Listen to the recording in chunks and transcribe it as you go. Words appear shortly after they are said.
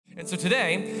And so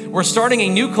today, we're starting a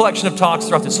new collection of talks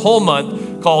throughout this whole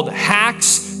month called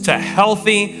Hacks to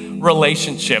Healthy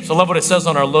Relationships. I love what it says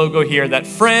on our logo here, that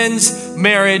friends,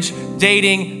 marriage,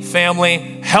 dating, family,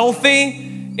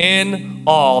 healthy in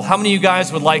all. How many of you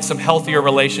guys would like some healthier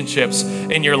relationships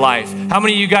in your life? How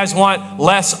many of you guys want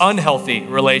less unhealthy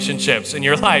relationships in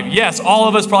your life? Yes, all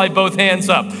of us, probably both hands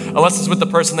up, unless it's with the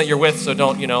person that you're with, so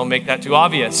don't, make that too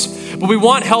obvious. But we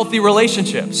want healthy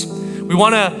relationships. We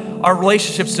want our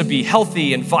relationships to be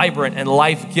healthy and vibrant and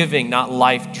life-giving, not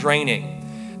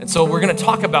life-draining. And so we're going to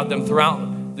talk about them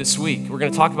throughout this week. We're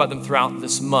going to talk about them throughout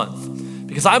this month.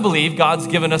 Because I believe God's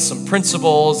given us some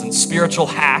principles and spiritual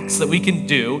hacks that we can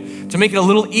do to make it a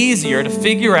little easier to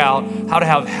figure out how to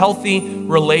have healthy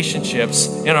relationships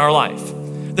in our life.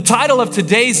 The title of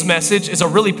today's message is a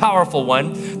really powerful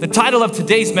one. The title of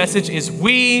today's message is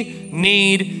We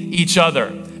Need Each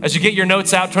Other. As you get your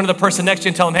notes out, turn to the person next to you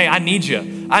and tell them, hey, I need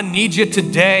you. I need you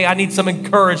today. I need some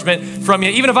encouragement from you.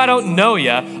 Even if I don't know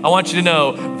you, I want you to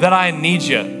know that I need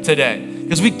you today.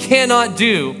 Because we cannot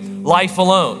do life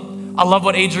alone. I love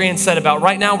what Adrian said about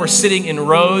right now we're sitting in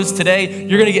rows. Today,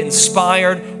 you're going to get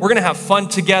inspired. We're going to have fun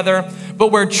together.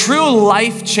 But where true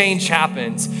life change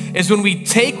happens is when we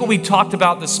take what we talked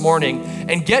about this morning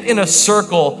and get in a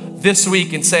circle this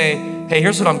week and say, hey,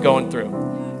 here's what I'm going through.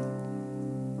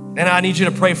 And I need you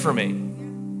to pray for me.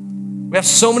 We have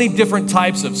so many different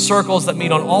types of circles that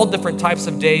meet on all different types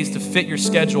of days to fit your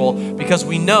schedule because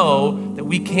we know that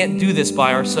we can't do this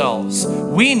by ourselves.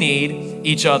 We need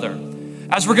each other.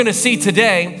 As we're going to see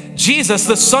today, Jesus,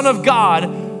 the Son of God,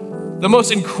 the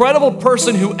most incredible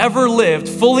person who ever lived,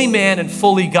 fully man and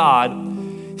fully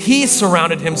God, he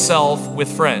surrounded himself with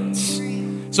friends.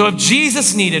 So if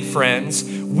Jesus needed friends,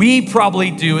 we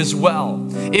probably do as well.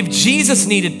 If Jesus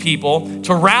needed people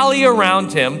to rally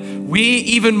around him, we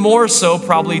even more so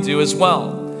probably do as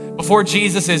well. Before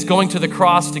Jesus is going to the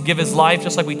cross to give his life,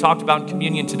 just like we talked about in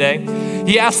communion today,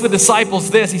 he asked the disciples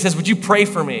this. He says, would you pray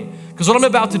for me? Because what I'm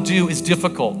about to do is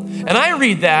difficult. And I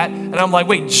read that and I'm like,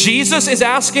 wait, Jesus is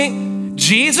asking?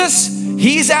 Jesus?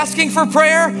 He's asking for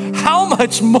prayer? How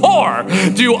much more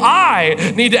do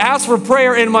I need to ask for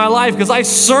prayer in my life? Because I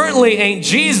certainly ain't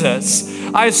Jesus.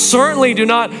 I certainly do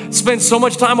not spend so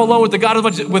much time alone with God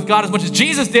as much as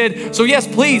Jesus did. So yes,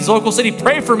 please, local city,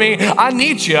 pray for me. I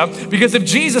need you. Because if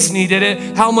Jesus needed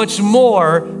it, how much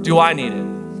more do I need it?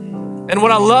 And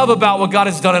what I love about what God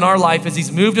has done in our life is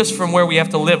he's moved us from where we have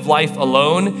to live life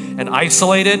alone and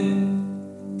isolated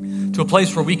to a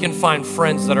place where we can find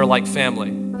friends that are like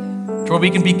family, to where we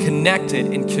can be connected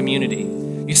in community.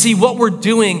 You see, what we're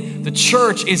doing, the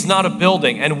church is not a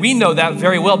building, and we know that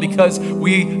very well because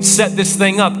we set this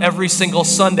thing up every single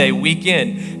Sunday, week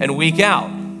in and week out.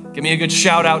 Give me a good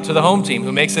shout out to the home team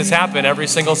who makes this happen every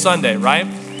single Sunday, right?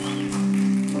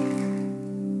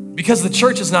 Because the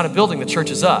church is not a building, the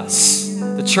church is us.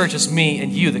 The church is me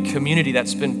and you, the community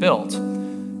that's been built.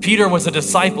 Peter was a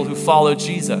disciple who followed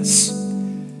Jesus.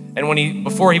 And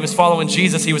before he was following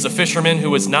Jesus, he was a fisherman who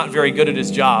was not very good at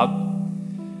his job.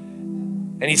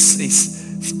 And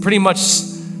he's pretty much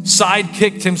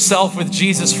sidekicked himself with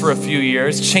Jesus for a few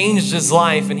years, changed his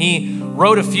life, and he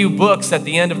wrote a few books at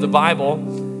the end of the Bible.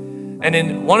 And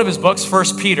in one of his books,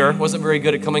 1 Peter, wasn't very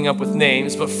good at coming up with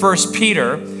names, but 1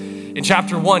 Peter, in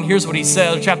chapter 1, here's what he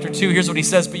says, or chapter 2, here's what he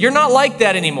says, but you're not like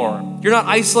that anymore. You're not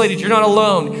isolated, you're not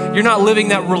alone. You're not living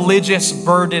that religious,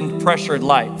 burdened, pressured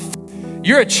life.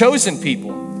 You're a chosen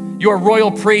people. You're a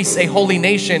royal priest, a holy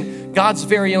nation, God's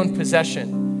very own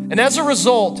possession. And as a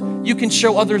result, you can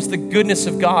show others the goodness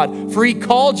of God, for he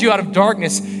called you out of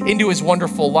darkness into his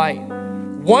wonderful light.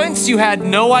 Once you had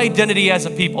no identity as a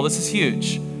people, this is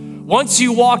huge. Once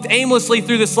you walked aimlessly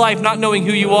through this life not knowing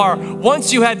who you are,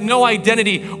 once you had no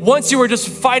identity, once you were just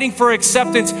fighting for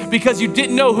acceptance because you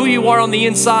didn't know who you are on the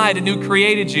inside and who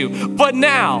created you. But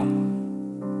now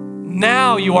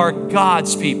you are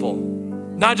God's people.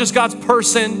 Not just God's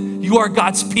person, you are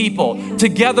God's people.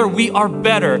 Together we are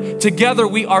better. Together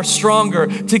we are stronger.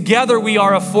 Together we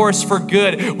are a force for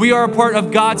good. We are a part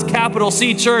of God's capital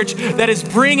C church that is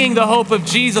bringing the hope of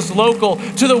Jesus local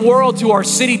to the world, to our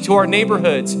city, to our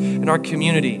neighborhoods, and our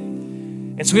community.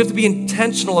 And so we have to be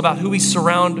intentional about who we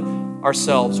surround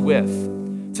ourselves with.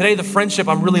 Today, the friendship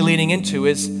I'm really leaning into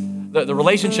is, the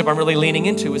relationship I'm really leaning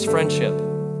into is friendship.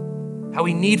 How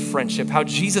we need friendship, how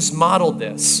Jesus modeled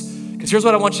this. Because here's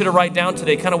what I want you to write down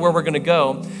today, kind of where we're going to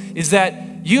go, is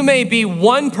that you may be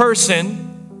one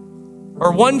person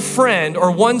or one friend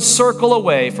or one circle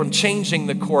away from changing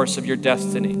the course of your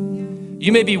destiny.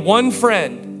 You may be one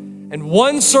friend and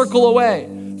one circle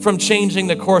away from changing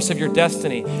the course of your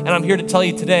destiny. And I'm here to tell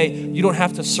you today, you don't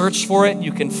have to search for it.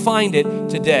 You can find it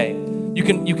today. You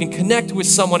can connect with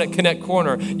someone at Connect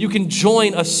Corner. You can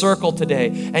join a circle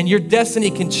today, and your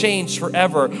destiny can change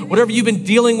forever. Whatever you've been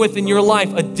dealing with in your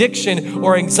life, addiction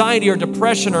or anxiety or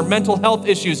depression or mental health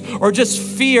issues or just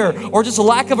fear or just a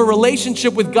lack of a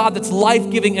relationship with God that's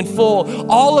life-giving and full,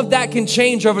 all of that can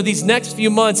change over these next few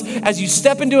months as you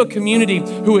step into a community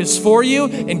who is for you,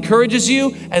 encourages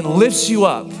you, and lifts you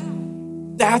up.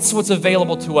 That's what's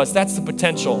available to us. That's the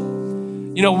potential.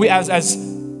 You know, we as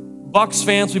Bucks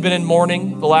fans, we've been in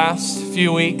mourning the last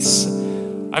few weeks.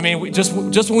 I mean, we just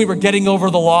when we were getting over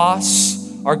the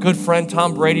loss, our good friend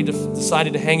Tom Brady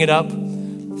decided to hang it up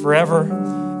forever.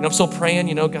 And I'm still praying,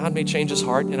 you know, God may change his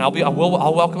heart, and I'll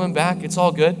welcome him back. It's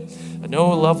all good.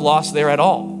 No love lost there at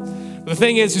all. But the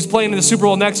thing is, who's playing in the Super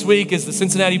Bowl next week is the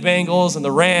Cincinnati Bengals and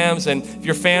the Rams. And if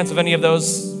you're fans of any of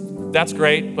those, that's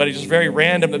great, but it's just very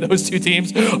random that those two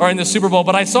teams are in the Super Bowl.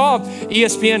 But I saw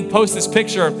ESPN post this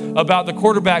picture about the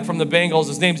quarterback from the Bengals.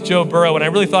 His name's Joe Burrow, and I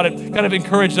really thought it kind of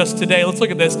encouraged us today. Let's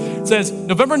look at this. It says,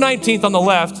 November 19th on the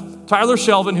left, Tyler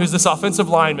Shelvin, who's this offensive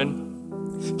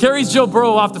lineman, carries Joe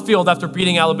Burrow off the field after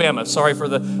beating Alabama. Sorry for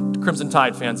the Crimson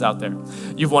Tide fans out there.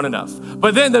 You've won enough.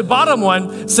 But then the bottom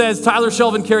one says Tyler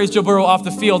Shelvin carries Joe Burrow off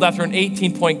the field after an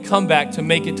 18-point comeback to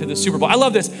make it to the Super Bowl. I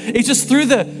love this. It's just through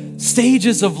the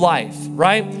stages of life,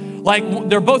 right? Like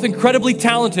they're both incredibly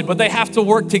talented, but they have to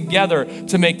work together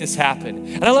to make this happen.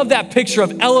 And I love that picture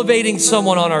of elevating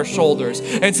someone on our shoulders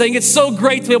and saying it's so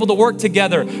great to be able to work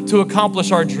together to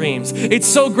accomplish our dreams. It's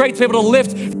so great to be able to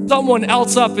lift someone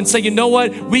else up and say, you know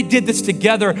what? We did this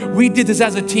together. We did this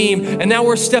as a team. And now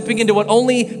we're stepping into what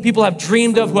only people have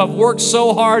dreamed of, who have worked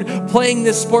so hard playing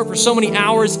this sport for so many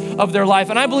hours of their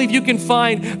life. And I believe you can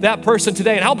find that person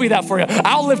today, and I'll be that for you.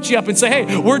 I'll lift you up and say,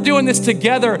 hey, we're doing this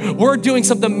together. We're doing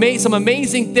some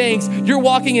amazing things. You're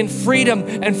walking in freedom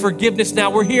and forgiveness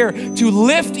now. We're here to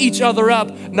lift each other up,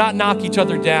 not knock each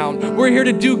other down. We're here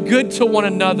to do good to one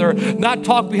another, not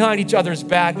talk behind each other's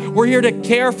back. We're here to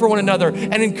care for one another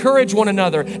and encourage one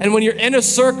another. And when you're in a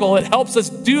circle, it helps us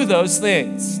do those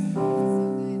things.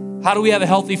 How do we have a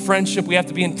healthy friendship? We have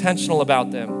to be intentional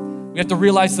about them. We have to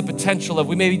realize the potential of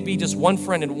we may be just one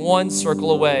friend in one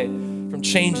circle away from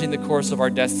changing the course of our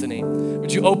destiny.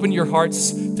 Would you open your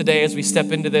hearts today as we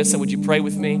step into this, and would you pray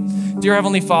with me? Dear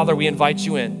Heavenly Father, we invite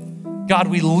you in. God,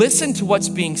 we listen to what's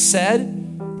being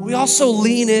said, but we also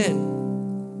lean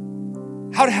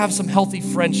in. How to have some healthy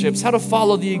friendships, how to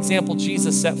follow the example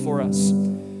Jesus set for us.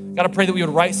 God, I pray that we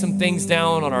would write some things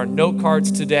down on our note cards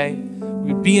today.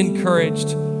 We would be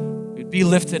encouraged. We would be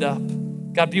lifted up.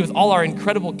 God, be with all our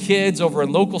incredible kids over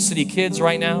in Local City Kids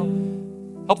right now.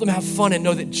 Help them have fun and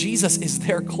know that Jesus is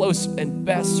their close and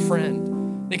best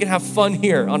friend. They can have fun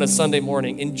here on a Sunday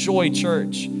morning. Enjoy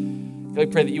church. God, I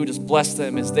pray that you would just bless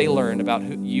them as they learn about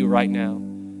you right now.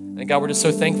 And God, we're just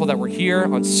so thankful that we're here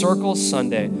on Circle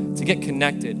Sunday to get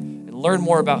connected and learn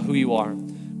more about who you are.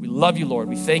 We love you, Lord.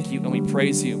 We thank you and we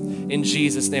praise you. In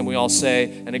Jesus' name we all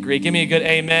say and agree. Give me a good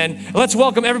amen. Let's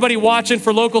welcome everybody watching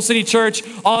for Local City Church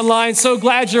online. So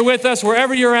glad you're with us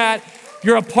wherever you're at.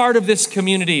 You're a part of this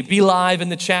community. Be live in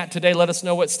the chat today. Let us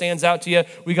know what stands out to you.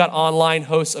 We got online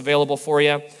hosts available for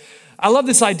you. I love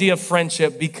this idea of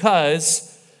friendship because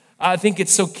I think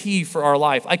it's so key for our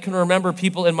life. I can remember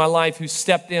people in my life who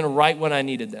stepped in right when I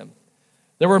needed them.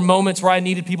 There were moments where I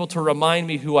needed people to remind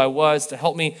me who I was, to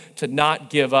help me to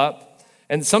not give up.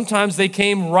 And sometimes they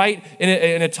came right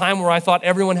in a time where I thought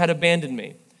everyone had abandoned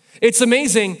me. It's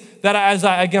amazing that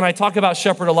I talk about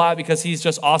Shepherd a lot because he's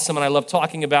just awesome and I love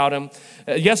talking about him.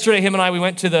 Yesterday, him and I, we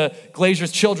went to the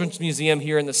Glazers Children's Museum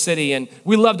here in the city, and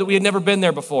we loved it. We had never been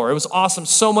there before. It was awesome.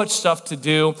 So much stuff to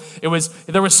do. There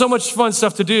was so much fun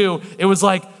stuff to do. It was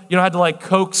like, I had to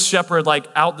coax Shepherd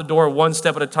out the door one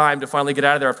step at a time to finally get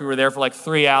out of there if we were there for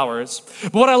 3 hours.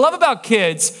 But what I love about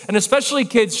kids, and especially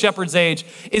kids Shepherd's age,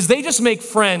 is they just make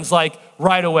friends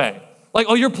right away.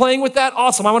 Oh, you're playing with that?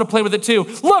 Awesome, I want to play with it too.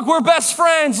 Look, we're best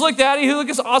friends. Look, Daddy, look at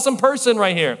this awesome person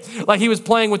right here. He was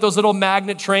playing with those little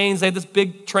magnet trains. They had this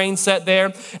big train set there,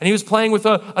 and he was playing with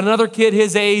another kid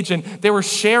his age, and they were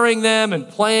sharing them and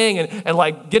playing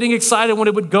and getting excited when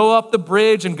it would go up the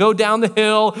bridge and go down the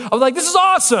hill. I was like, this is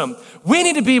awesome. We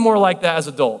need to be more like that as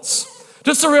adults.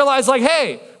 Just to realize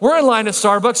hey, we're in line at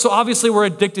Starbucks, so obviously we're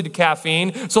addicted to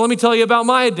caffeine. So let me tell you about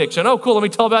my addiction. Oh, cool, let me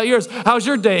tell about yours. How's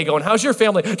your day going? How's your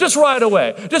family? Just right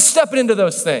away. Just stepping into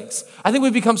those things. I think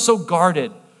we've become so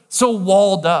guarded, so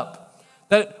walled up,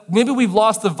 that maybe we've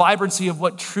lost the vibrancy of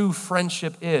what true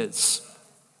friendship is.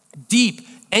 Deep,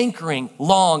 anchoring,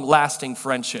 long-lasting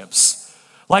friendships.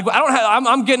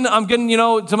 I'm getting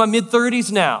to my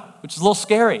mid-30s now, which is a little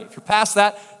scary. If you're past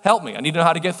that, help me. I need to know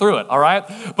how to get through it, all right?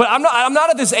 But I'm not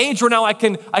at this age where now I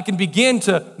can begin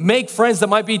to make friends that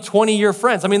might be 20-year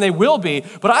friends. I mean, they will be,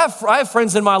 but I have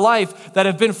friends in my life that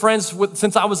have been friends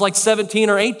since I was like 17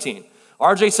 or 18.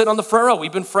 RJ sitting on the front row.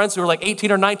 We've been friends who were like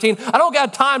 18 or 19. I don't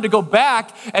got time to go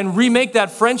back and remake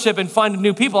that friendship and find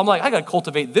new people. I'm like, I got to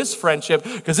cultivate this friendship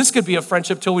because this could be a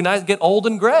friendship till we get old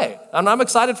and gray. And I'm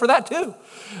excited for that too.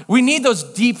 We need those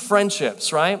deep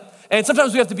friendships, right? And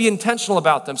sometimes we have to be intentional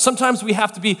about them. Sometimes we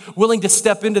have to be willing to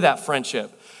step into that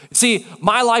friendship. See,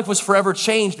 my life was forever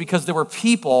changed because there were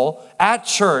people at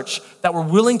church that were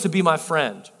willing to be my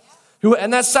friend.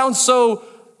 And that sounds so,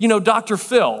 Dr.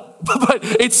 Phil, but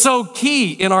it's so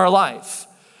key in our life.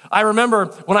 I remember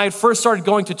when I had first started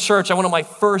going to church, I went on my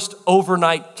first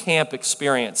overnight camp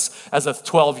experience as a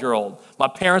 12-year-old. My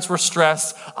parents were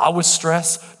stressed. I was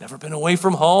stressed. Never been away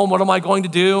from home. What am I going to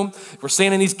do? We're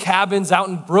staying in these cabins out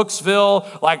in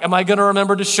Brooksville. Like, am I going to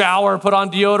remember to shower, put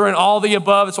on deodorant, all the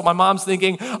above? That's what my mom's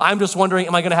thinking. I'm just wondering,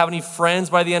 am I going to have any friends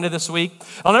by the end of this week?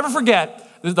 I'll never forget,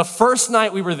 the first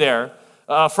night we were there,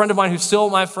 a friend of mine who's still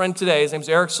my friend today, his name's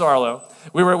Eric Sarlo.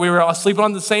 We were sleeping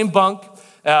on the same bunk.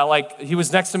 He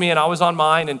was next to me and I was on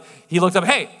mine, and he looked up,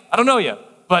 hey, I don't know you,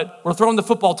 but we're throwing the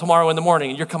football tomorrow in the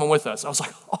morning and you're coming with us. I was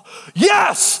like, oh,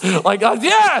 yes,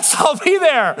 yes, I'll be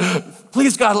there.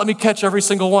 Please, God, let me catch every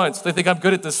single one so they think I'm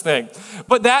good at this thing.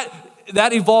 But that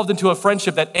evolved into a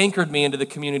friendship that anchored me into the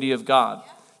community of God.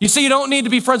 You see, you don't need to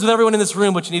be friends with everyone in this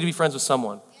room, but you need to be friends with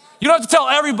someone. You don't have to tell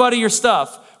everybody your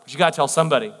stuff, but you got to tell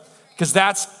somebody, because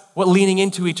that's what leaning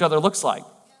into each other looks like.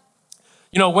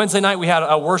 Wednesday night we had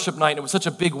a worship night, and it was such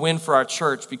a big win for our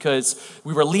church because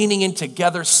we were leaning in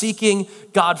together, seeking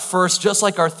God first, just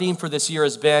like our theme for this year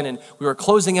has been, and we were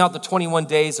closing out the 21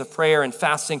 days of prayer and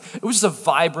fasting. It was just a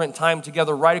vibrant time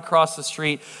together right across the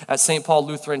street at St. Paul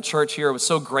Lutheran Church here. It was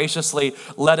so graciously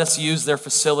let us use their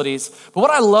facilities. But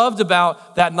what I loved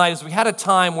about that night is we had a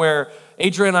time where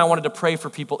Adrian and I wanted to pray for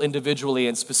people individually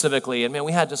and specifically, and man,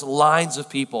 we had just lines of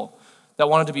people that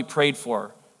wanted to be prayed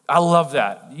for. I love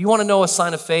that. You want to know a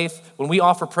sign of faith? When we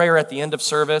offer prayer at the end of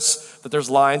service, that there's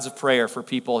lines of prayer for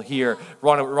people here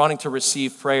wanting to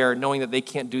receive prayer, knowing that they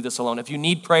can't do this alone. If you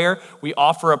need prayer, we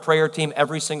offer a prayer team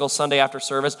every single Sunday after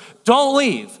service. Don't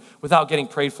leave without getting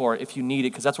prayed for if you need it,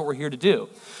 because that's what we're here to do.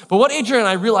 But what Adrian and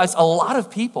I realized, a lot of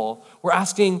people were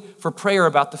asking for prayer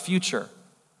about the future,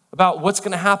 about what's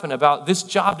going to happen, about this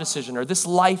job decision or this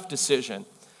life decision.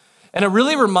 And it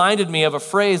really reminded me of a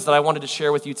phrase that I wanted to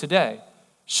share with you today.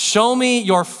 Show me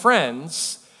your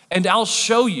friends, and I'll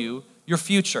show you your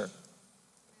future.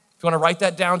 If you want to write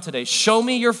that down today, show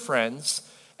me your friends,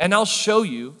 and I'll show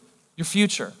you your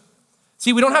future.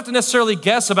 See, we don't have to necessarily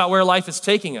guess about where life is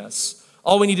taking us.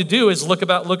 All we need to do is look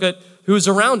at who's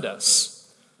around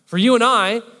us. For you and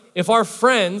I, if our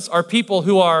friends are people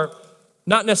who are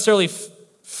not necessarily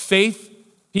faith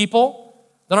people,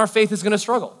 then our faith is going to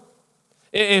struggle.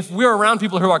 If we're around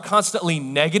people who are constantly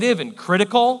negative and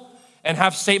critical and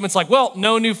have statements like, well,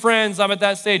 no new friends, I'm at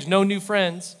that stage, no new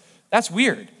friends, that's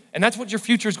weird. And that's what your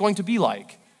future is going to be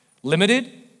like.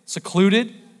 Limited,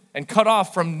 secluded, and cut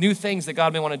off from new things that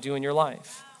God may want to do in your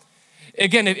life.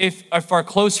 Again, if our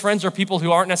close friends are people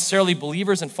who aren't necessarily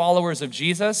believers and followers of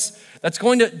Jesus, that's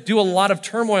going to do a lot of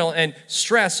turmoil and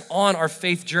stress on our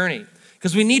faith journey,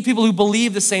 because we need people who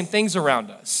believe the same things around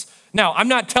us. Now, I'm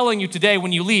not telling you today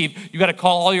when you leave, you got to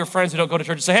call all your friends who don't go to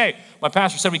church and say, hey, my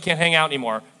pastor said we can't hang out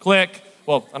anymore. Click.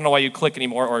 Well, I don't know why you click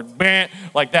anymore, or bam,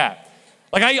 like that.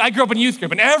 Like I grew up in youth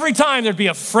group, and every time there'd be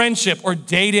a friendship or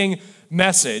dating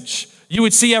message, you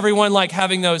would see everyone like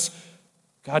having those,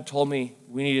 God told me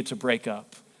we needed to break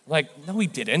up. Like, no, we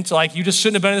didn't. Like, you just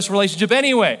shouldn't have been in this relationship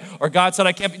anyway. Or God said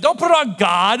I can't be. Don't put it on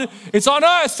God. It's on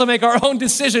us to make our own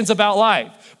decisions about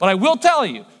life. But I will tell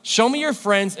you, show me your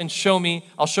friends and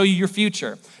I'll show you your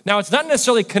future. Now, it's not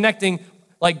necessarily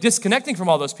disconnecting from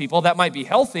all those people. That might be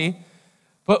healthy.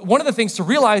 But one of the things to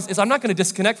realize is I'm not going to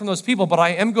disconnect from those people, but I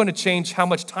am going to change how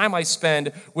much time I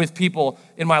spend with people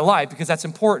in my life, because that's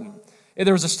important.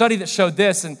 There was a study that showed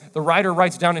this, and the writer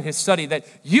writes down in his study that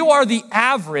you are the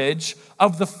average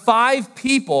of the 5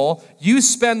 people you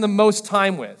spend the most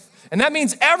time with. And that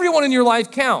means everyone in your life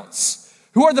counts.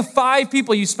 Who are the 5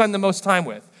 people you spend the most time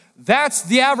with? That's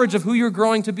the average of who you're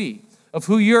growing to be, of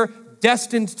who you're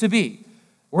destined to be.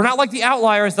 We're not like the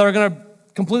outliers that are going to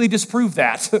completely disprove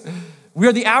that. We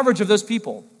are the average of those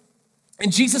people.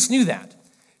 And Jesus knew that.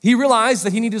 He realized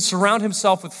that he needed to surround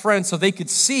himself with friends so they could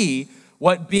see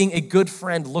what being a good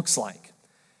friend looks like.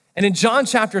 And in John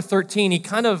chapter 13, he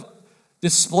kind of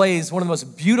displays one of the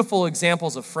most beautiful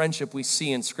examples of friendship we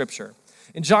see in Scripture.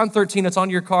 In John 13, it's on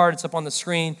your card, it's up on the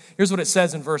screen. Here's what it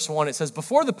says in verse 1. It says,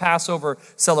 before the Passover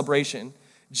celebration,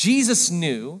 Jesus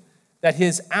knew that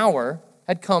his hour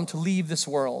had come to leave this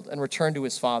world and return to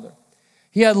his Father.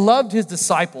 He had loved his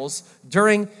disciples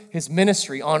during his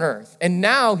ministry on earth, and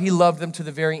now he loved them to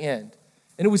the very end.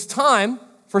 And it was time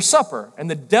for supper, and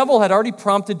the devil had already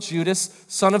prompted Judas,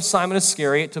 son of Simon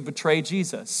Iscariot, to betray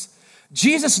Jesus.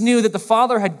 Jesus knew that the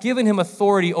Father had given him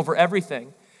authority over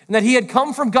everything, and that he had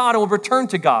come from God and would return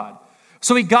to God.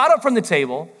 So he got up from the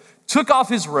table, took off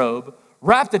his robe,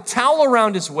 wrapped a towel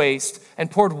around his waist,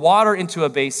 and poured water into a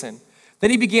basin. Then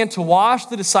he began to wash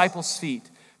the disciples' feet,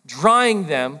 drying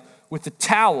them with the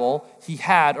towel he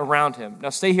had around him. Now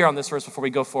stay here on this verse before we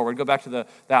go forward. Go back to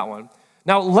that one.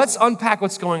 Now let's unpack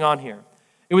what's going on here.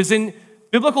 It was in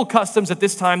biblical customs at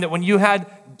this time that when you had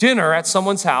dinner at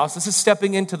someone's house, this is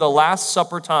stepping into the Last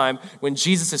Supper time when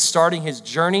Jesus is starting his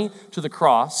journey to the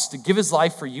cross to give his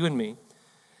life for you and me.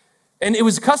 And it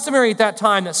was customary at that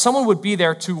time that someone would be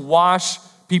there to wash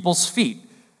people's feet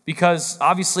because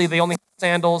obviously they only had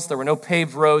sandals, there were no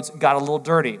paved roads, it got a little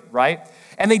dirty, right?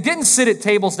 And they didn't sit at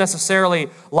tables necessarily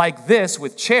like this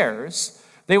with chairs.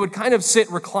 They would kind of sit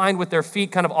reclined with their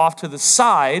feet kind of off to the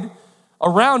side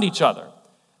around each other.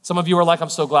 Some of you are like, I'm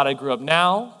so glad I grew up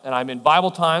now and I'm in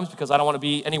Bible times because I don't want to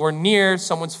be anywhere near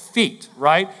someone's feet,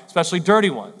 right? Especially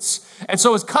dirty ones. And so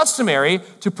it was customary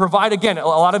to provide, again, a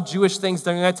lot of Jewish things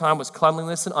during that time was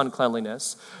cleanliness and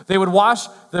uncleanliness. There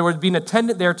would be an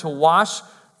attendant there to wash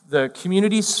the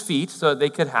community's feet so that they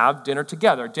could have dinner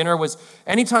together. Dinner was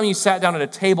anytime you sat down at a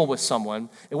table with someone,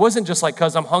 it wasn't just like,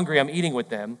 because I'm hungry, I'm eating with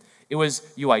them. It was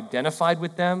you identified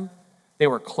with them. They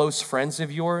were close friends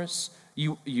of yours.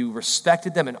 You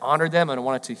respected them and honored them and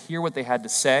wanted to hear what they had to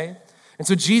say. And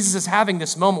so Jesus is having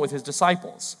this moment with his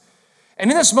disciples.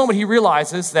 And in this moment, he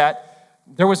realizes that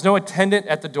there was no attendant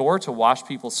at the door to wash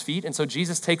people's feet. And so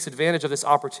Jesus takes advantage of this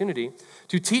opportunity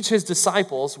to teach his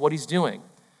disciples what he's doing.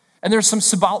 And there's some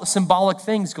symbolic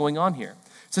things going on here.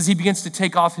 It says he begins to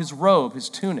take off his robe, his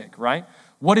tunic, right?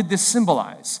 What did this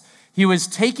symbolize? He was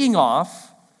taking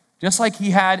off, just like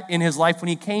he had in his life when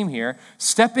he came here,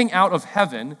 stepping out of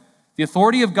heaven, the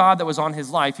authority of God that was on his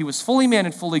life. He was fully man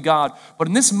and fully God. But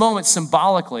in this moment,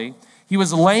 symbolically, he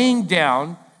was laying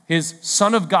down his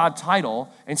Son of God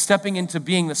title and stepping into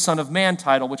being the Son of Man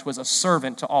title, which was a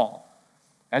servant to all.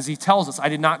 As he tells us, I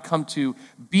did not come to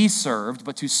be served,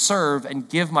 but to serve and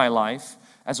give my life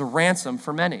as a ransom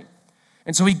for many.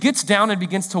 And so he gets down and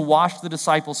begins to wash the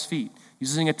disciples' feet,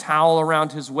 using a towel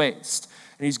around his waist.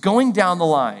 And he's going down the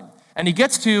line. And he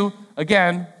gets to,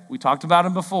 again, we talked about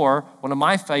him before, one of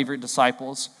my favorite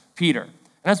disciples, Peter. And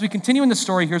as we continue in the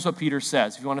story, here's what Peter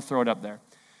says, if you want to throw it up there.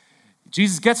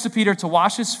 Jesus gets to Peter to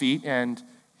wash his feet, and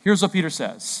here's what Peter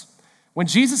says. When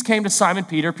Jesus came to Simon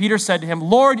Peter, Peter said to him,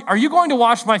 Lord, are you going to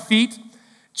wash my feet?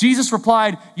 Jesus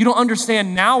replied, you don't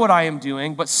understand now what I am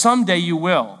doing, but someday you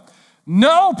will.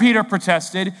 No, Peter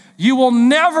protested, you will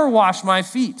never wash my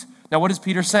feet. Now, what is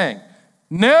Peter saying?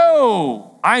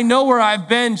 No, I know where I've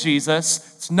been,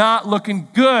 Jesus. It's not looking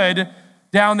good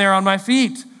down there on my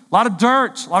feet. A lot of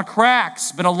dirt, a lot of cracks.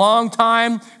 It's been a long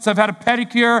time since I've had a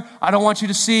pedicure. I don't want you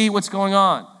to see what's going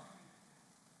on.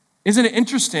 Isn't it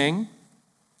interesting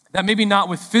that maybe not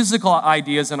with physical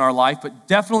ideas in our life, but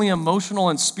definitely emotional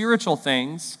and spiritual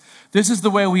things, this is the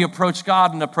way we approach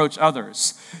God and approach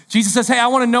others. Jesus says, hey, I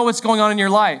want to know what's going on in your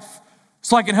life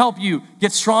so I can help you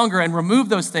get stronger and remove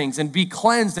those things and be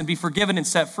cleansed and be forgiven and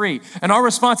set free. And our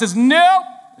response is, nope,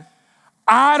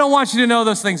 I don't want you to know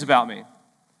those things about me.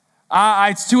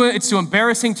 It's too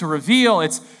embarrassing to reveal.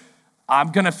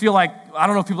 I'm going to feel like, I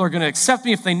don't know if people are going to accept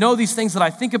me if they know these things that I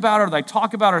think about or that I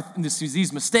talk about or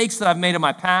these mistakes that I've made in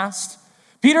my past.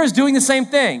 Peter is doing the same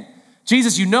thing.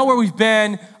 Jesus, you know where we've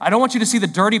been. I don't want you to see the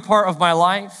dirty part of my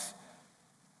life.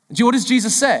 What does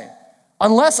Jesus say?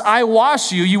 Unless I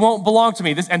wash you, you won't belong to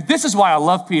me. This is why I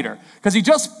love Peter, because he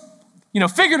just,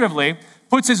 figuratively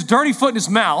puts his dirty foot in his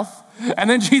mouth. And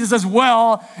then Jesus says,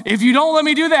 well, if you don't let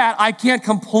me do that, I can't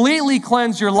completely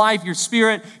cleanse your life, your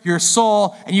spirit, your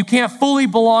soul, and you can't fully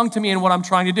belong to me in what I'm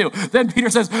trying to do. Then Peter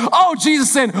says, oh,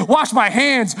 Jesus said, wash my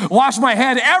hands, wash my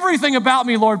head, everything about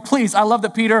me, Lord, please. I love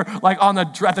that Peter,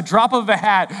 at the drop of a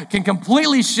hat, can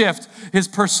completely shift his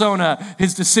persona,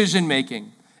 his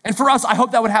decision-making. And for us, I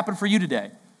hope that would happen for you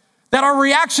today. That our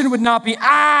reaction would not be,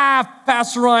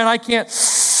 Pastor Ryan, I can't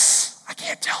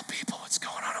tell people what's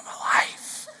going on in my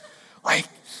life. Like,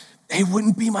 they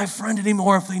wouldn't be my friend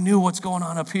anymore if they knew what's going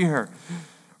on up here.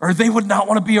 Or they would not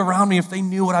want to be around me if they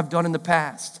knew what I've done in the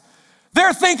past.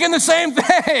 They're thinking the same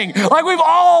thing. Like we're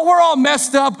all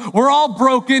messed up. We're all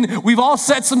broken. We've all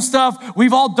said some stuff.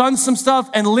 We've all done some stuff.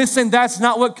 And listen, that's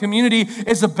not what community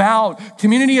is about.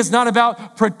 Community is not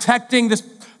about protecting this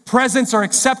presence or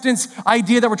acceptance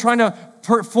idea that we're trying to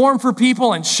perform for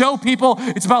people and show people.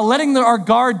 It's about letting our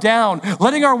guard down,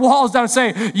 letting our walls down and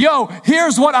say, yo,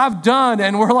 here's what I've done.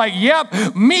 And we're like,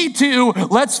 yep, me too.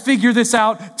 Let's figure this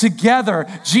out together.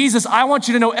 Jesus, I want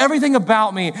you to know everything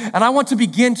about me, and I want to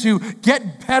begin to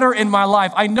get better in my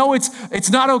life. I know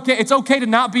it's not okay. It's okay to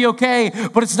not be okay,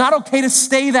 but it's not okay to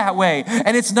stay that way.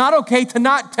 And it's not okay to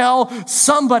not tell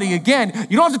somebody. Again,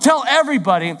 you don't have to tell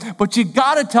everybody, but you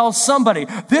got to tell somebody.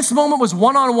 This moment was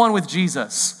one-on-one with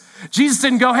Jesus. Jesus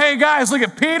didn't go, hey guys, look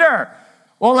at Peter.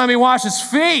 Won't let me wash his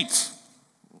feet.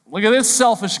 Look at this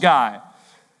selfish guy.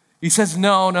 He says,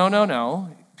 no.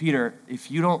 Peter,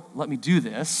 if you don't let me do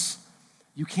this,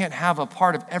 you can't have a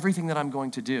part of everything that I'm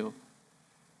going to do.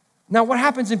 Now, what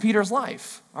happens in Peter's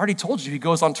life? I already told you, he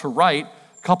goes on to write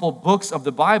a couple books of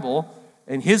the Bible,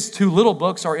 and his 2 little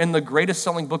books are in the greatest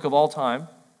selling book of all time.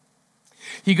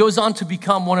 He goes on to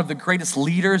become one of the greatest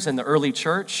leaders in the early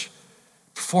church,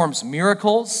 performs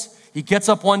miracles. He gets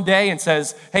up one day and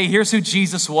says, hey, here's who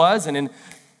Jesus was. And in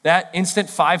that instant,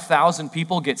 5,000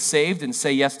 people get saved and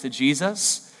say yes to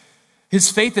Jesus. His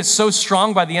faith is so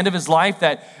strong by the end of his life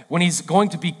that when he's going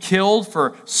to be killed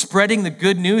for spreading the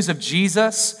good news of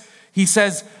Jesus, he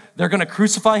says they're going to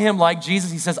crucify him like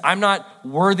Jesus. He says, I'm not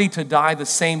worthy to die the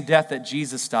same death that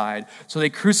Jesus died. So they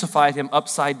crucified him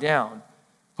upside down.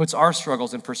 Puts our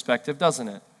struggles in perspective, doesn't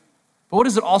it? But what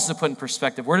does it also put in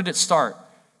perspective? Where did it start?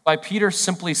 By Peter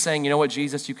simply saying, you know what,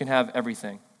 Jesus, you can have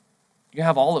everything. You can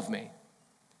have all of me.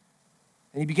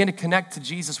 And he began to connect to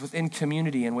Jesus within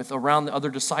community and with around the other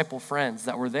disciple friends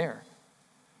that were there.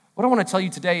 What I want to tell you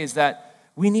today is that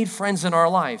we need friends in our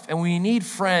life, and we need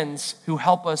friends who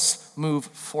help us move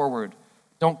forward.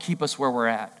 Don't keep us where we're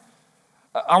at.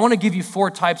 I want to give you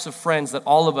 4 types of friends that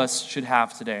all of us should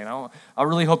have today. And I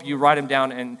really hope you write them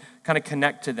down and kind of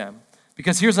connect to them.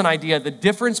 Because here's an idea, the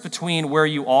difference between where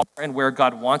you are and where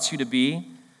God wants you to be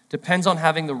depends on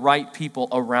having the right people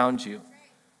around you.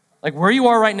 Like where you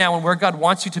are right now and where God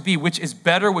wants you to be, which is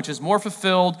better, which is more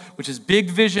fulfilled, which is big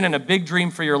vision and a big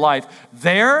dream for your life,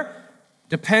 there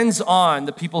depends on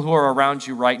the people who are around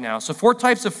you right now. So 4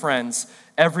 types of friends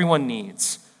everyone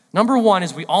needs. Number 1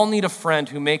 is we all need a friend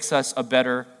who makes us a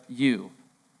better you.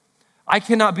 I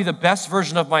cannot be the best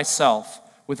version of myself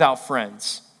without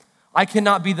friends. I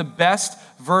cannot be the best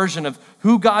version of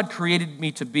who God created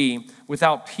me to be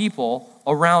without people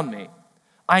around me.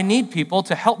 I need people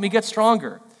to help me get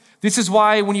stronger. This is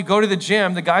why when you go to the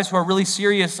gym, the guys who are really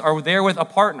serious are there with a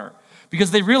partner,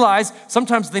 because they realize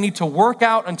sometimes they need to work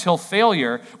out until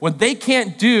failure when they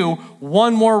can't do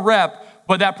one more rep,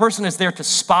 but that person is there to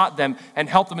spot them and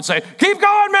help them and say, keep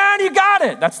going, man, you got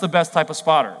it. That's the best type of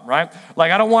spotter, right?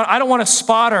 Like I don't want a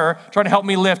spotter trying to help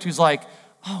me lift who's like,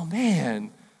 oh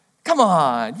man, come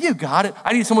on, you got it.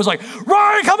 I need someone who's like,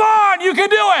 Rory, come on, you can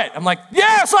do it. I'm like,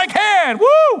 yes, I can,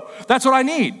 woo! That's what I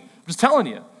need. I'm just telling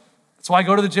you. That's why I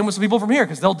go to the gym with some people from here,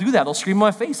 because they'll do that. They'll scream in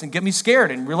my face and get me scared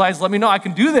and realize, let me know I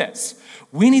can do this.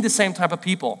 We need the same type of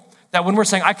people that when we're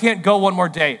saying, I can't go one more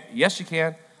day. Yes, you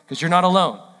can, because you're not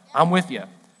alone. I'm with you.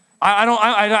 I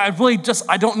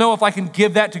don't know if I can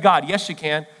give that to God. Yes, you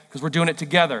can, because we're doing it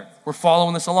together. We're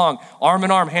following this along, arm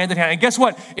in arm, hand in hand. And guess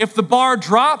what? If the bar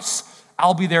drops,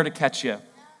 I'll be there to catch you.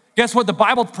 Guess what? The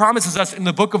Bible promises us in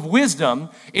the book of wisdom.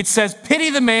 It says,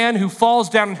 pity the man who falls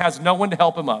down and has no one to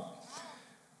help him up.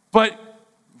 But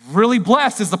really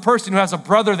blessed is the person who has a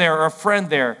brother there or a friend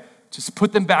there to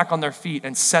put them back on their feet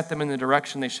and set them in the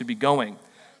direction they should be going.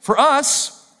 For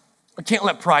us, we can't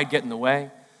let pride get in the way.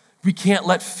 We can't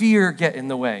let fear get in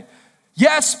the way.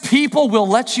 Yes, people will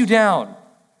let you down.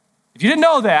 If you didn't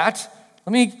know that,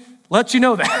 let me let you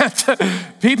know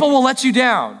that. People will let you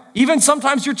down. Even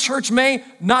sometimes your church may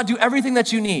not do everything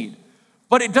that you need,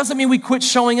 but it doesn't mean we quit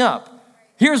showing up.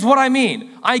 Here's what I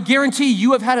mean. I guarantee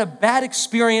you have had a bad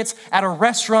experience at a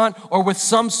restaurant or with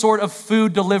some sort of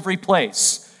food delivery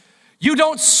place. You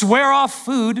don't swear off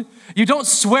food. You don't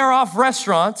swear off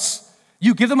restaurants.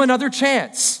 You give them another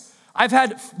chance. I've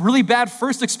had really bad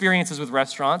first experiences with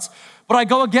restaurants, but I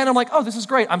go again, I'm like, oh, this is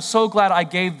great. I'm so glad I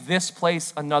gave this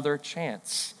place another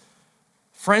chance.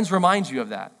 Friends remind you of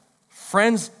that.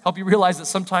 Friends help you realize that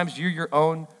sometimes you're your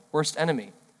own worst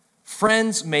enemy.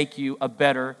 Friends make you a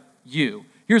better you.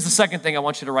 Here's the second thing I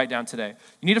want you to write down today.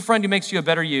 You need a friend who makes you a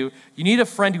better you. You need a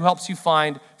friend who helps you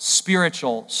find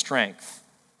spiritual strength.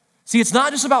 See, it's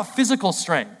not just about physical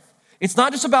strength. It's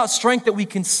not just about strength that we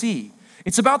can see.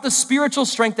 It's about the spiritual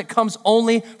strength that comes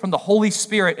only from the Holy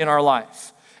Spirit in our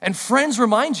life. And friends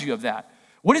remind you of that.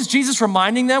 What is Jesus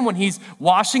reminding them when he's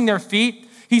washing their feet?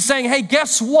 He's saying, hey,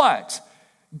 guess what?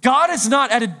 God is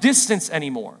not at a distance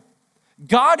anymore.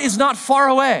 God is not far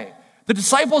away. The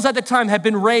disciples at the time had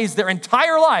been raised their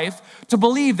entire life to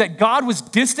believe that God was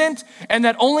distant and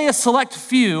that only a select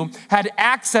few had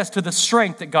access to the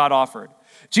strength that God offered.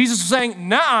 Jesus was saying,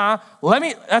 nah,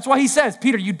 that's why he says,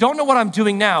 Peter, you don't know what I'm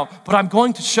doing now, but I'm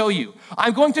going to show you.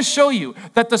 I'm going to show you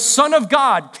that the Son of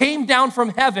God came down from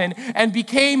heaven and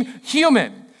became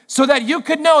human so that you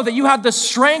could know that you have the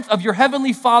strength of your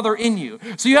heavenly Father in you.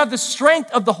 So you have the strength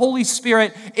of the Holy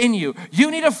Spirit in you. You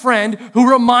need a friend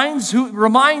who reminds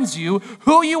you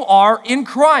who you are in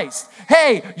Christ.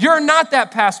 Hey, you're not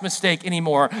that past mistake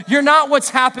anymore. You're not what's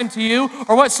happened to you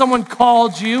or what someone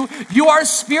called you. You are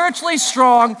spiritually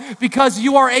strong because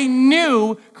you are a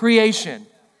new creation.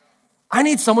 I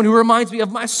need someone who reminds me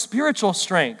of my spiritual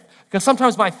strength because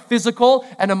sometimes my physical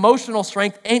and emotional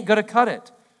strength ain't gonna cut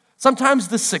it. Sometimes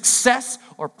the success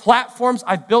or platforms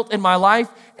I've built in my life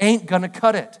ain't gonna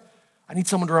cut it. I need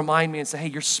someone to remind me and say, hey,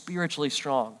 you're spiritually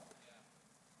strong.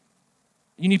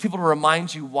 You need people to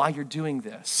remind you why you're doing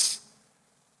this.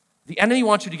 The enemy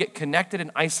wants you to get connected and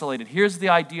isolated. Here's the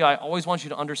idea I always want you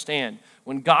to understand.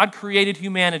 When God created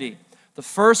humanity, the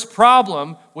first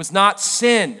problem was not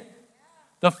sin.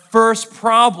 The first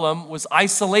problem was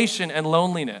isolation and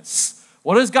loneliness.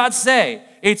 What does God say?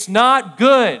 It's not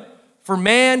good for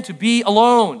man to be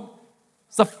alone.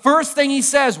 It's the first thing he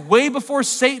says way before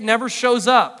Satan ever shows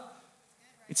up.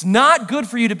 It's not good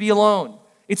for you to be alone.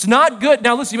 It's not good.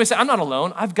 Now listen, you may say, I'm not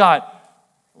alone. I've got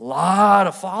a lot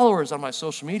of followers on my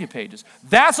social media pages.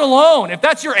 That's alone. If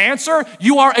that's your answer,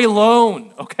 you are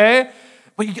alone, okay?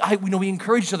 But we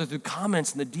encourage each other through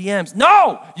comments and the DMs.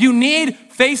 No, you need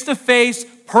face-to-face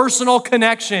personal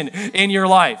connection in your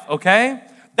life, okay?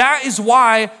 That is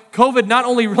why COVID not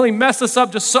only really messed us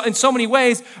up just in so many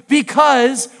ways,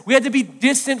 because we had to be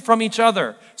distant from each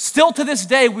other. Still to this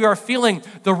day, we are feeling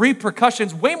the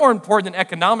repercussions, way more important than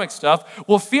economic stuff.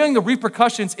 We're feeling the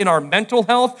repercussions in our mental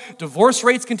health. Divorce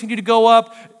rates continue to go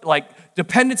up, like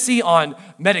dependency on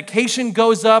medication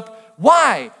goes up.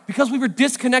 Why? Because we were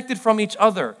disconnected from each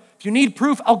other. If you need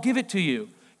proof, I'll give it to you.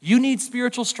 You need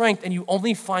spiritual strength, and you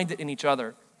only find it in each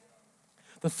other.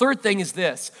 The third thing is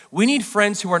this. We need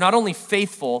friends who are not only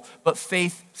faithful, but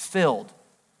faith-filled.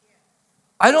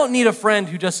 I don't need a friend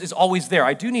who just is always there.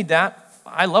 I do need that.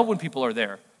 I love when people are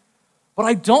there. But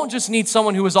I don't just need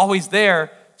someone who is always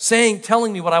there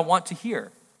telling me what I want to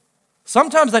hear.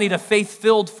 Sometimes I need a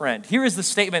faith-filled friend. Here is the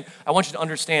statement I want you to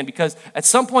understand, because at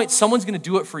some point, someone's going to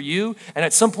do it for you, and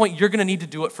at some point, you're going to need to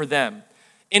do it for them.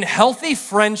 In healthy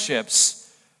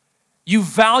friendships, you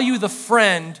value the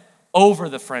friend over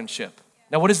the friendship.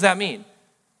 Now, what does that mean?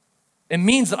 It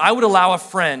means that I would allow a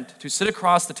friend to sit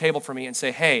across the table from me and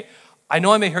say, hey, I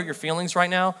know I may hurt your feelings right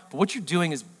now, but what you're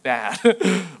doing is bad.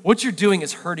 What you're doing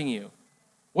is hurting you.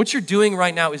 What you're doing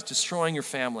right now is destroying your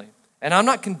family. And I'm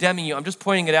not condemning you, I'm just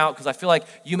pointing it out because I feel like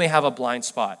you may have a blind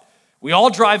spot. We all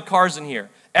drive cars in here.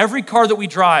 Every car that we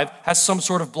drive has some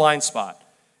sort of blind spot.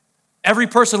 Every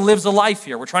person lives a life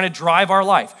here. We're trying to drive our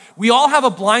life. We all have a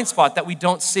blind spot that we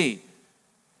don't see.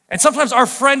 And sometimes our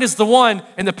friend is the one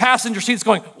in the passenger seat that's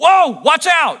going, whoa, watch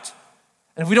out.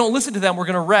 And if we don't listen to them, we're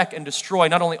going to wreck and destroy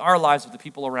not only our lives, but the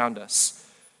people around us.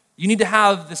 You need to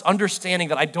have this understanding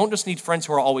that I don't just need friends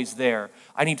who are always there.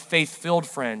 I need faith-filled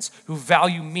friends who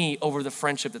value me over the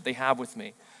friendship that they have with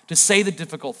me, to say the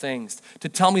difficult things, to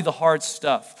tell me the hard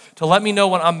stuff, to let me know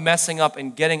when I'm messing up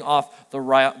and getting off the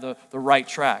right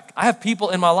track. I have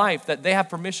people in my life that they have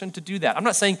permission to do that. I'm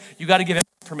not saying you got to give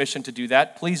permission to do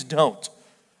that. Please don't.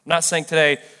 I'm not saying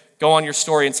today, go on your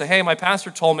story and say, hey, my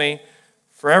pastor told me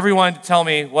for everyone to tell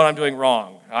me what I'm doing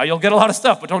wrong. You'll get a lot of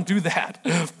stuff, but don't do that.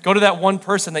 Go to that one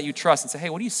person that you trust and say, hey,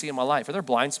 what do you see in my life? Are there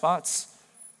blind spots?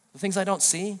 The things I don't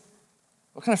see?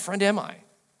 What kind of friend am I?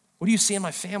 What do you see in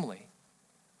my family?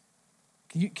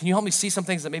 Can you help me see some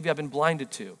things that maybe I've been blinded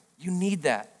to? You need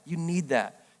that. You need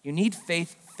that. You need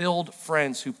faith-filled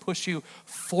friends who push you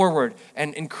forward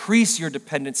and increase your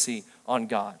dependency on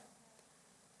God.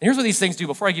 And here's what these things do.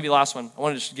 Before I give you the last one, I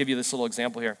wanted to just give you this little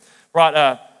example here. Brought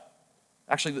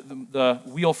the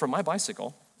wheel from my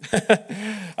bicycle.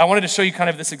 I wanted to show you kind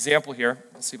of this example here.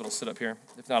 Let's see if it'll sit up here.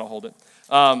 If not, I'll hold it.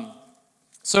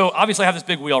 So obviously I have this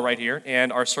big wheel right here,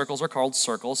 and our circles are called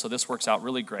circles, so this works out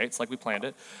really great. It's like we planned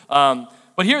it.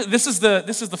 But here, this is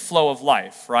the flow of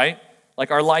life, right? Like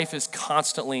our life is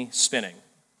constantly spinning.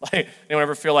 Like, anyone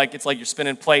ever feel like it's like you're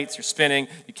spinning plates, you're spinning,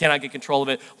 you cannot get control of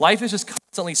it? Life is just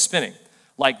constantly spinning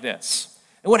like this.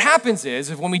 And what happens is,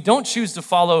 if when we don't choose to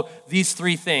follow these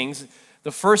three things,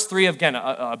 the first three, again,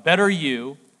 a better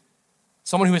you,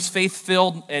 someone who is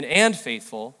faith-filled and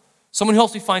faithful, someone who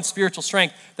helps me find spiritual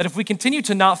strength, that if we continue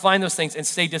to not find those things and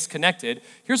stay disconnected,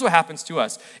 here's what happens to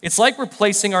us. It's like we're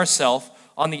placing ourselves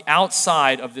on the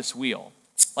outside of this wheel?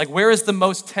 Like, where is the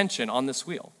most tension on this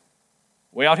wheel?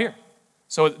 Way out here.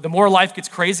 So the more life gets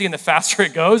crazy and the faster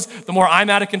it goes, the more I'm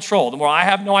out of control, the more I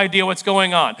have no idea what's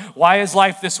going on. Why is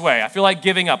life this way? I feel like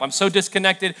giving up. I'm so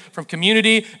disconnected from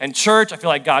community and church. I feel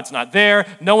like God's not there.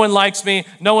 No one likes me.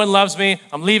 No one loves me.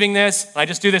 I'm leaving this. And I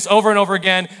just do this over and over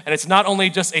again. And it's not only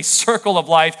just a circle of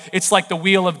life, it's like the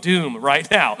wheel of doom right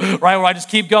now, right? Where I just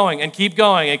keep going and keep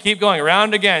going and keep going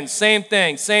around again. Same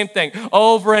thing,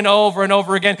 over and over and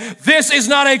over again. This is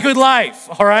not a good life,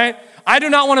 all right? I do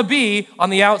not want to be on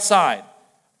the outside.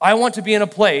 I want to be in a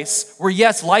place where,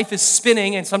 yes, life is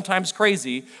spinning and sometimes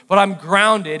crazy, but I'm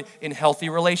grounded in healthy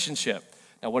relationship.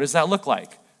 Now, what does that look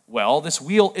like? Well, this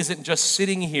wheel isn't just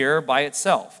sitting here by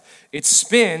itself. It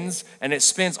spins, and it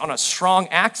spins on a strong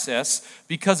axis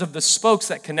because of the spokes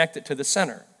that connect it to the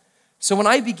center. So when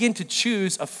I begin to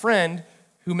choose a friend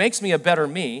who makes me a better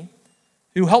me,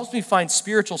 who helps me find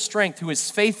spiritual strength, who is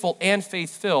faithful and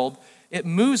faith-filled, it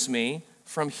moves me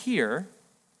from here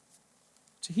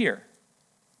to here.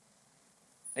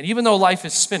 And even though life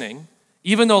is spinning,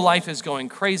 even though life is going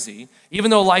crazy, even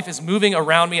though life is moving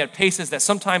around me at paces that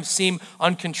sometimes seem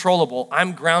uncontrollable,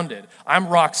 I'm grounded. I'm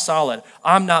rock solid.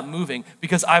 I'm not moving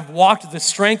because I've walked the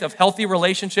strength of healthy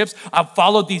relationships. I've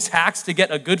followed these hacks to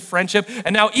get a good friendship.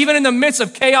 And now even in the midst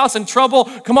of chaos and trouble,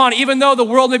 come on, even though the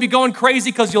world may be going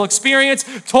crazy because you'll experience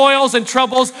toils and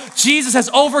troubles, Jesus has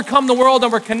overcome the world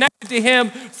and we're connected to him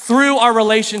through our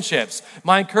relationships.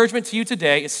 My encouragement to you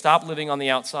today is stop living on the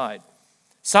outside.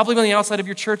 Stop living on the outside of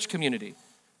your church community.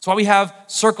 That's why we have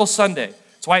Circle Sunday.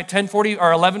 That's why at 10:40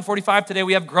 or 11:45 today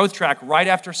we have Growth Track right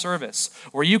after service,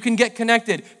 where you can get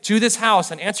connected to this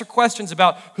house and answer questions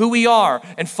about who we are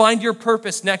and find your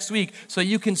purpose next week so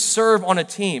you can serve on a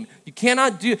team. You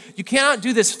cannot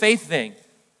do this faith thing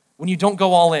when you don't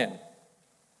go all in.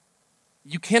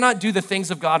 You cannot do the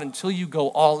things of God until you go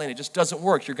all in. It just doesn't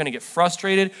work. You're going to get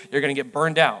frustrated. You're going to get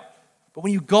burned out. But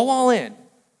when you go all in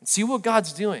and see what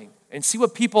God's doing, and see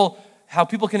how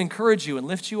people can encourage you and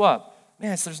lift you up.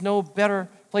 Man, there's no better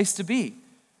place to be.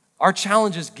 Our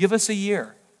challenge is give us a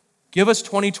year. Give us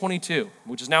 2022,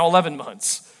 which is now 11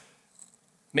 months.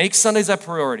 Make Sundays a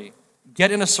priority.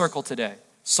 Get in a circle today.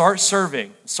 Start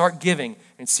serving, start giving,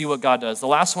 and see what God does. The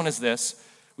last one is this.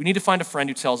 We need to find a friend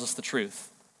who tells us the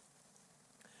truth.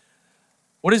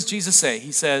 What does Jesus say?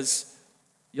 He says,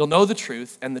 you'll know the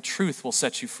truth, and the truth will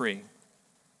set you free.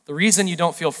 The reason you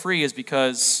don't feel free is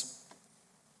because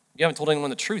you haven't told anyone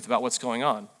the truth about what's going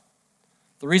on.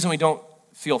 The reason we don't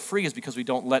feel free is because we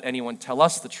don't let anyone tell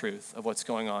us the truth of what's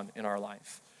going on in our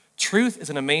life. Truth is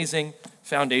an amazing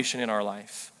foundation in our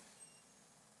life.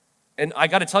 And I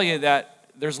got to tell you that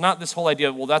there's not this whole idea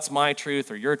of, well, that's my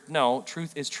truth or your, no,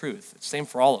 truth is truth. It's the same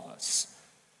for all of us.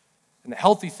 And the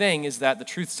healthy thing is that the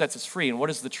truth sets us free. And what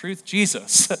is the truth?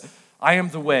 Jesus. I am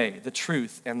the way, the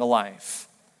truth, and the life.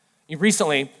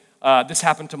 Recently, this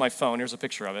happened to my phone. Here's a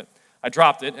picture of it. I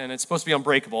dropped it, and it's supposed to be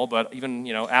unbreakable, but even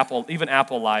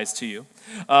Apple lies to you.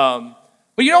 But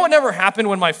you know what never happened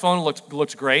when my phone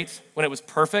looked great, when it was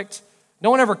perfect? No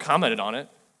one ever commented on it.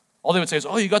 All they would say is,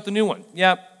 oh, you got the new one.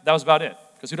 Yeah, that was about it.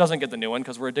 Because who doesn't get the new one?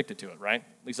 Because we're addicted to it, right?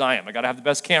 At least I am. I got to have the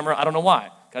best camera. I don't know why.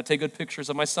 Got to take good pictures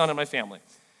of my son and my family.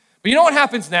 But you know what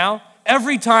happens now?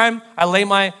 Every time I lay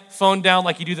my phone down,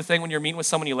 like you do the thing when you're meeting with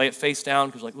someone, you lay it face down,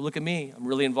 because well, look at me. I'm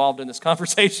really involved in this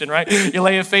conversation, right? You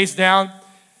lay it face down.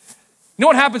 You know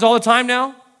what happens all the time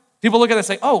now? People look at it and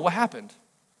say, oh, what happened?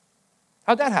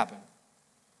 How'd that happen?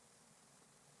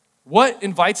 What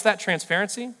invites that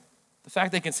transparency? The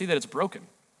fact they can see that it's broken.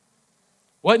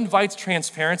 What invites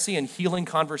transparency and healing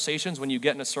conversations when you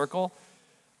get in a circle?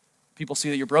 People see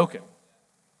that you're broken.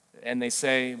 And they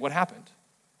say, what happened?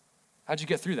 How'd you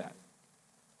get through that?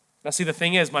 Now, see, the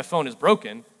thing is, my phone is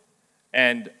broken,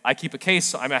 and I keep a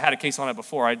case. I had a case on it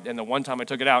before, and the one time I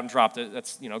took it out and dropped it,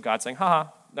 that's, God saying,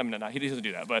 ha. I mean, no, he doesn't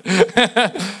do that, but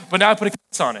but now I put a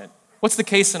case on it. What's the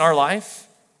case in our life?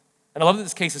 And I love that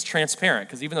this case is transparent,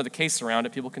 because even though the case around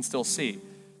it, people can still see.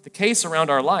 The case around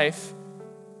our life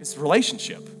is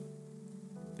relationship.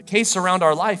 The case around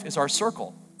our life is our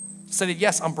circle. To say that,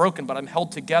 yes, I'm broken, but I'm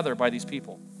held together by these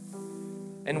people.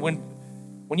 And when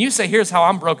you say, here's how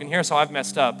I'm broken, here's how I've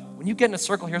messed up, when you get in a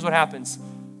circle, here's what happens.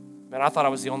 Man, I thought I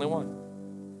was the only one.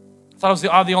 I thought I was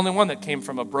the only one that came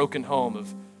from a broken home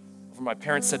of my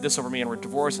parents said this over me and were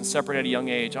divorced and separated at a young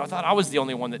age. I thought I was the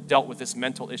only one that dealt with this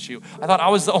mental issue. I thought I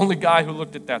was the only guy who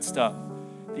looked at that stuff.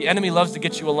 The enemy loves to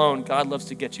get you alone. God loves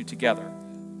to get you together.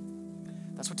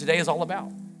 That's what today is all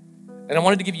about. And I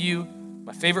wanted to give you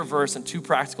my favorite verse and two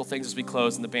practical things as we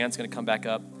close, and the band's going to come back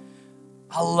up.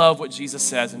 I love what Jesus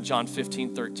says in John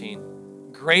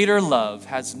 15:13. Greater love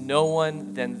has no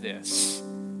one than this,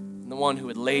 and the one who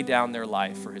would lay down their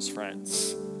life for his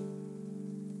friends.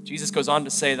 Jesus goes on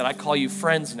to say that I call you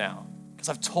friends now because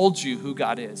I've told you who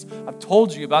God is. I've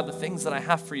told you about the things that I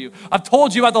have for you. I've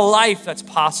told you about the life that's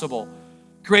possible.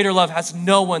 Greater love has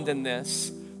no one than this,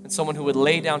 than someone who would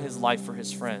lay down his life for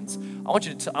his friends. I want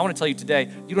to tell you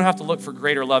today, you don't have to look for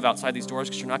greater love outside these doors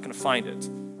because you're not going to find it.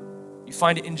 You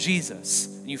find it in Jesus,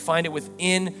 and you find it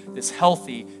within this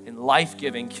healthy and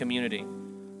life-giving community.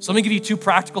 So let me give you 2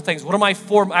 practical things. What are my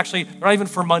 4? Actually, they're not even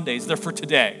for Mondays. They're for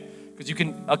today, because you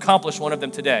can accomplish one of them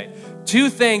today.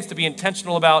 2 things to be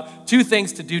intentional about, 2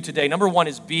 things to do today. Number 1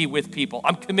 is be with people.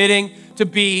 I'm committing to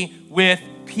be with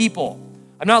people.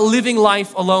 I'm not living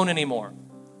life alone anymore.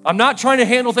 I'm not trying to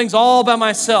handle things all by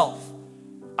myself.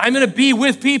 I'm going to be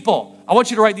with people. I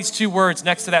want you to write these 2 words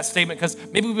next to that statement because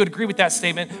maybe we would agree with that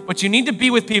statement, but you need to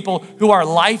be with people who are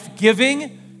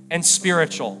life-giving and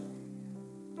spiritual.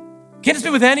 You can't just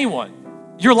be with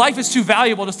anyone. Your life is too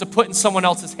valuable just to put in someone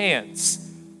else's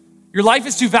hands. Your life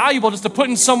is too valuable just to put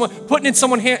in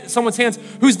someone's hands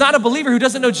who's not a believer, who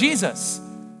doesn't know Jesus.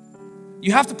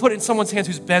 You have to put it in someone's hands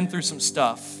who's been through some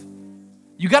stuff.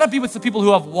 You got to be with the people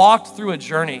who have walked through a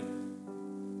journey.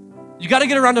 You got to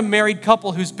get around a married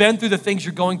couple who's been through the things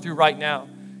you're going through right now.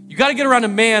 You got to get around a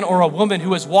man or a woman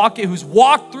who's walked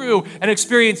through and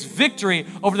experienced victory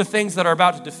over the things that are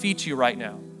about to defeat you right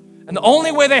now. And the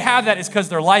only way they have that is because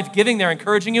they're life-giving, they're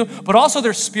encouraging you, but also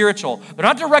they're spiritual. They're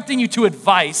not directing you to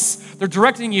advice, they're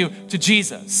directing you to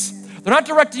Jesus. They're not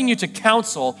directing you to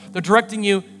counsel, they're directing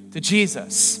you to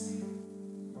Jesus.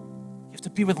 You have to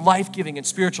be with life-giving and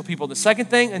spiritual people. The second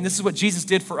thing, and this is what Jesus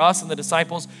did for us and the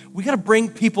disciples, we got to bring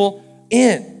people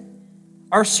in.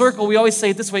 Our circle, we always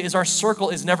say it this way, is our circle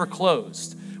is never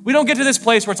closed. We don't get to this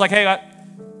place where it's like, hey,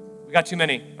 we got too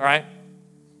many, all right?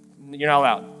 You're not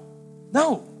allowed.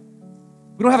 No.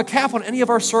 We don't have a cap on any of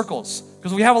our circles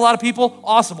because we have a lot of people.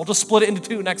 Awesome. We'll just split it into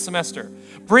 2 next semester.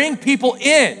 Bring people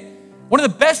in. One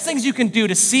of the best things you can do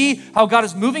to see how God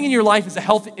is moving in your life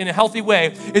in a healthy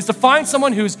way is to find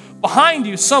someone who's behind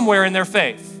you somewhere in their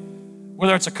faith,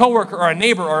 whether it's a coworker or a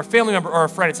neighbor or a family member or a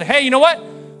friend, and say, hey, you know what?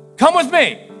 Come with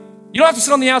me. You don't have to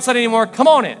sit on the outside anymore. Come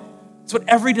on in. That's what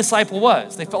every disciple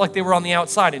was. They felt like they were on the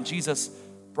outside, and Jesus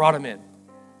brought them in.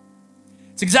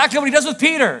 It's exactly what he does with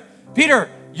Peter. Peter,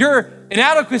 your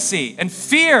inadequacy and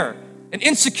fear and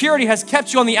insecurity has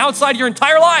kept you on the outside your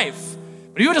entire life.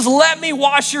 But if you would just let me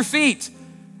wash your feet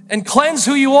and cleanse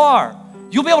who you are,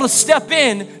 you'll be able to step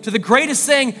in to the greatest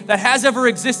thing that has ever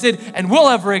existed and will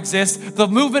ever exist, the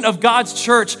movement of God's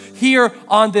church here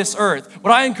on this earth.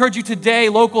 What I encourage you today,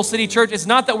 local city church, is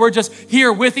not that we're just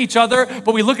here with each other,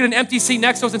 but we look at an empty seat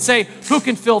next to us and say, who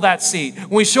can fill that seat?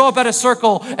 When we show up at a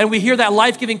circle and we hear that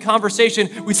life-giving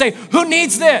conversation, we say, who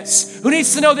needs this? Who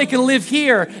needs to know they can live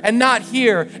here and not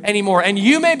here anymore? And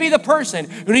you may be the person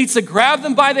who needs to grab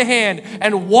them by the hand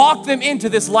and walk them into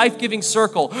this life-giving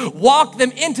circle, walk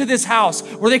them into this house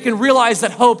where they can realize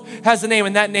that hope has a name,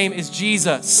 and that name is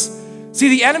Jesus. See,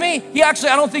 the enemy, I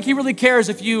don't think he really cares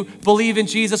if you believe in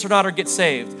Jesus or not or get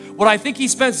saved. What I think he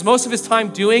spends most of his time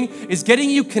doing is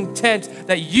getting you content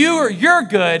that you're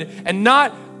good and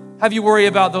not have you worry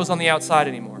about those on the outside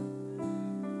anymore.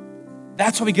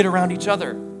 That's why we get around each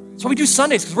other. That's why we do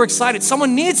Sundays, because we're excited.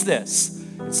 Someone needs this.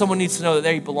 And someone needs to know that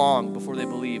they belong before they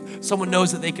believe. Someone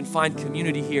knows that they can find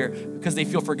community here because they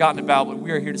feel forgotten about, but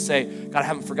we are here to say, God, I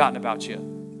haven't forgotten about you.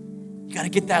 You got to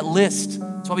get that list.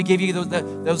 That's why we gave you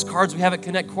those cards we have at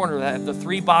Connect Corner, the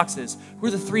 3 boxes. Who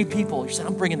are the 3 people? You said,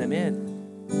 I'm bringing them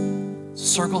in.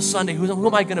 Circle Sunday. Who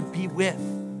am I going to be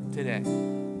with today?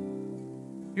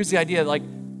 Here's the idea,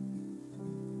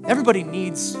 everybody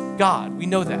needs God. We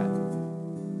know that.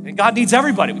 And God needs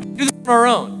everybody. We can do this on our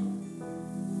own.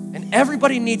 And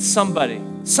everybody needs somebody.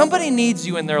 Somebody needs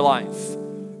you in their life.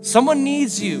 Someone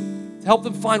needs you to help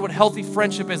them find what healthy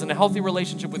friendship is and a healthy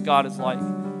relationship with God is like.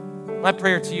 My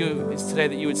prayer to you is today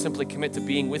that you would simply commit to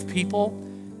being with people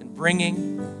and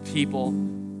bringing people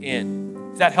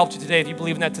in. If that helped you today, if you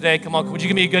believe in that today, come on, would you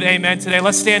give me a good amen today?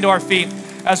 Let's stand to our feet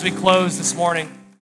as we close this morning.